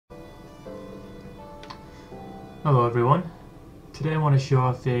Hello everyone. Today I want to show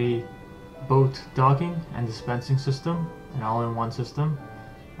off a boat docking and dispensing system, an all-in-one system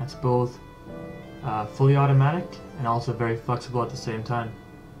that's both fully automatic and also very flexible at the same time.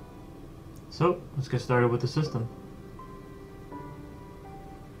 So let's get started with the system.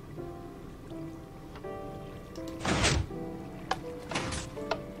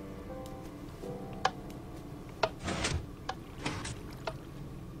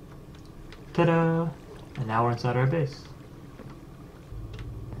 Ta-da! And now we're inside our base.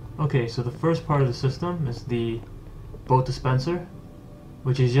 Okay, so the first part of the system is the boat dispenser,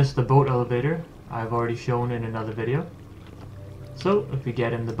 which is just the boat elevator I've already shown in another video. So if we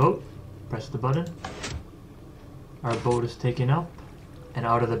get in the boat, press the button, our boat is taken up and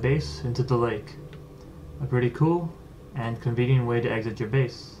out of the base into the lake. A pretty cool and convenient way to exit your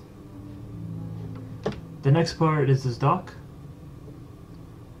base. The next part is this dock.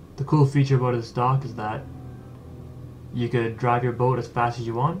 The cool feature about this dock is that you could drive your boat as fast as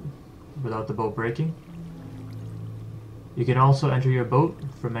you want without the boat breaking. You can also enter your boat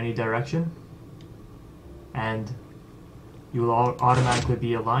from any direction, and you will automatically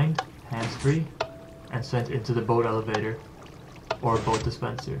be aligned, hands-free, and sent into the boat elevator or boat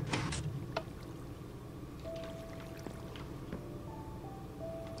dispenser.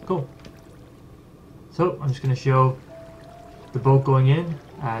 Cool. So I'm just going to show the boat going in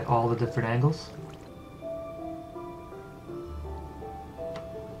at all the different angles.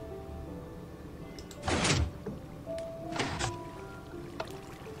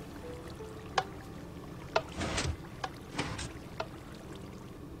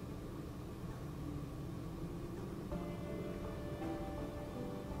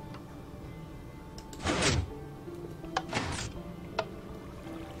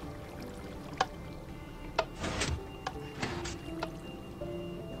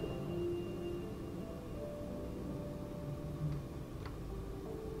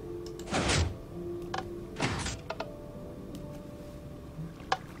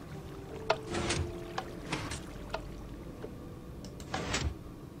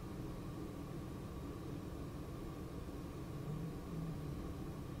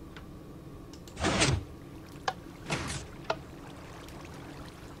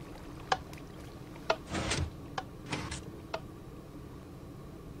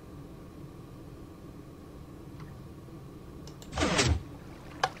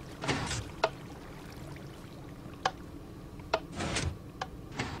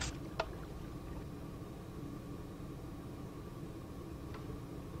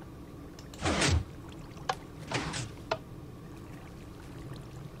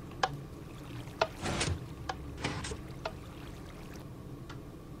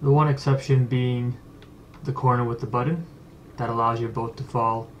 The one exception being the corner with the button that allows your boat to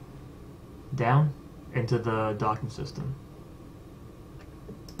fall down into the docking system.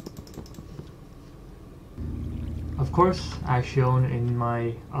 Of course, as shown in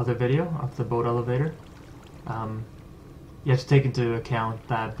my other video of the boat elevator, you have to take into account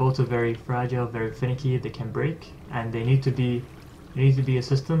that boats are very fragile, very finicky, they can break, and they need to be a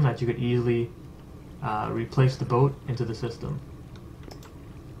system that you could easily replace the boat into the system.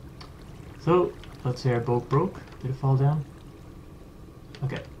 So, let's say our boat broke. Did it fall down?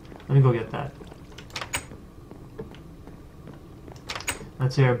 Okay, let me go get that.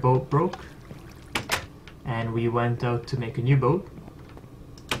 Let's say our boat broke, and we went out to make a new boat.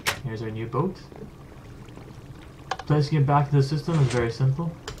 Here's our new boat. Placing it back to the system is very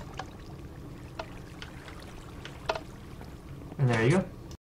simple. And there you go.